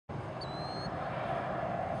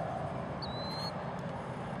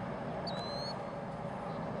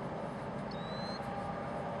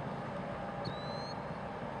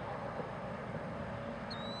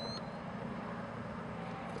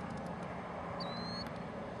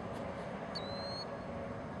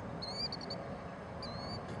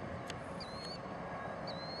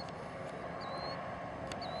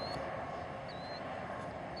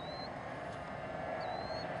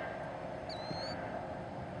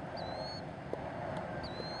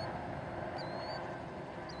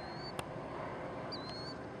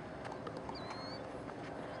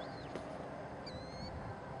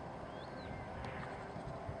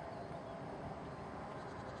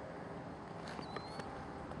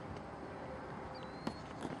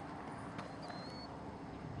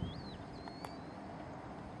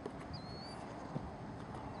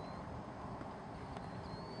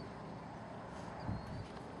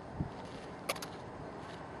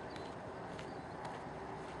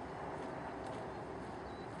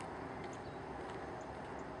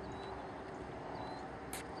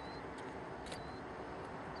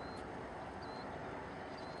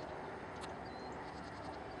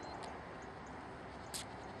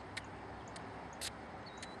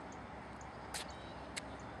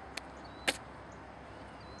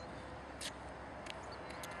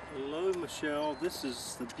Michelle. This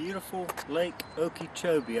is the beautiful Lake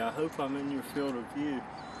Okeechobee. I hope I'm in your field of view.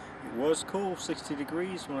 It was cool, 60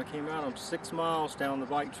 degrees when I came out. I'm 6 miles down the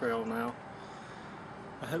bike trail now.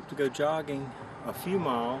 I hope to go jogging a few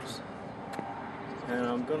miles, and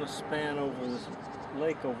I'm going to span over this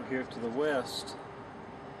lake over here to the west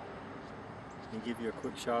and give you a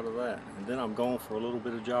quick shot of that. And then I'm going for a little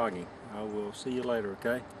bit of jogging. I will see you later,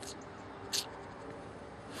 okay?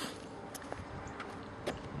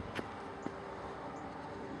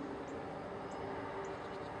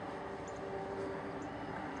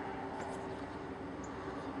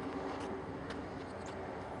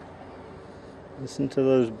 Listen to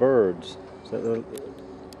those birds. Is that the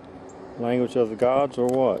language of the gods or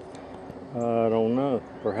what? I don't know.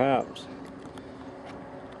 Perhaps.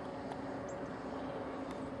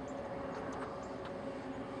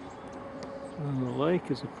 And the lake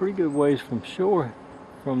is a pretty good ways from shore,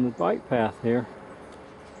 from the bike path here,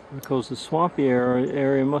 because the swampy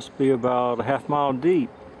area must be about a half-mile deep.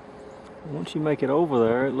 Once you make it over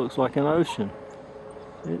there, it looks like an ocean.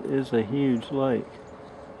 It is a huge lake.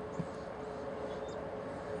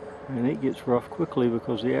 And it gets rough quickly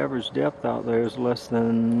because the average depth out there is less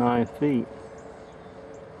than 9 feet.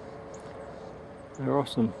 There are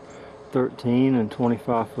some 13 and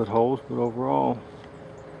 25 foot holes, but overall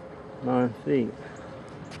 9 feet.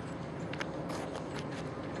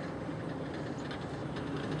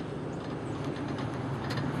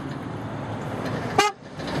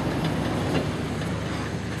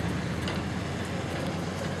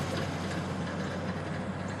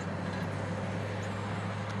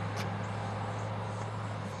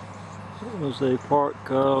 It was a park,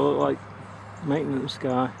 like maintenance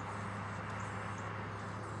guy.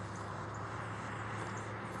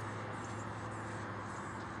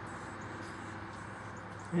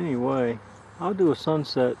 Anyway, I'll do a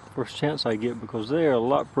sunset first chance I get because they're a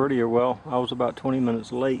lot prettier. Well, I was about 20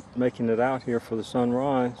 minutes late making it out here for the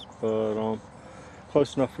sunrise, but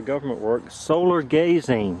close enough for government work. Solar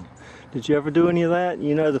gazing. Did you ever do any of that?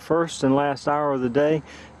 You know, the first and last hour of the day,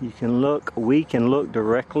 we can look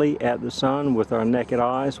directly at the sun with our naked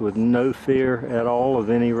eyes with no fear at all of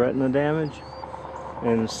any retina damage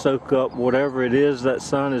and soak up whatever it is that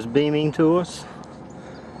sun is beaming to us.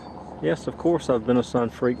 Yes, of course I've been a sun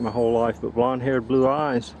freak my whole life, but blonde-haired, blue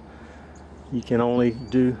eyes, you can only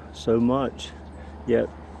do so much. Yet,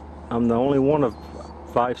 I'm the only one of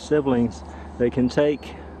 5 siblings that can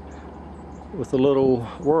take, with a little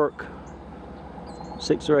work,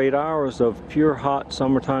 6 or 8 hours of pure hot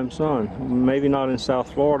summertime sun. Maybe not in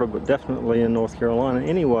South Florida, but definitely in North Carolina.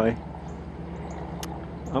 Anyway,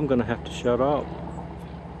 I'm gonna have to shut up.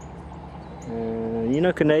 You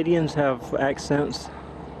know, Canadians have accents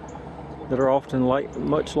that are often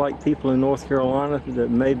much like people in North Carolina that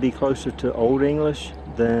may be closer to Old English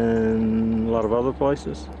than a lot of other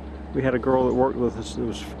places. We had a girl that worked with us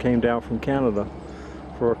that came down from Canada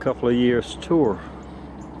for a couple of years tour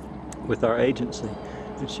with our agency,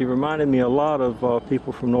 and she reminded me a lot of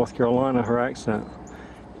people from North Carolina, her accent.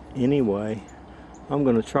 Anyway, I'm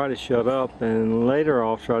going to try to shut up, and later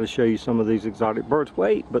I'll try to show you some of these exotic birds.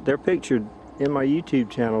 Wait, but they're pictured in my YouTube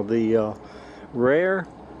channel. The rare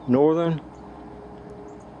northern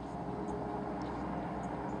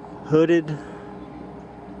hooded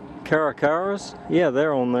caracaras, yeah,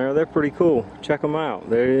 they're on there. They're pretty cool. Check them out.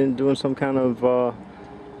 They're doing some kind of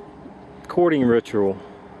courting ritual,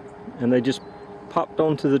 and they just popped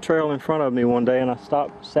onto the trail in front of me one day, and I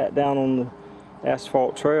sat down on the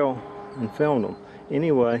asphalt trail and filmed them.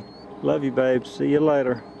 Anyway, love you, babes. See you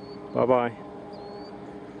later. Bye bye.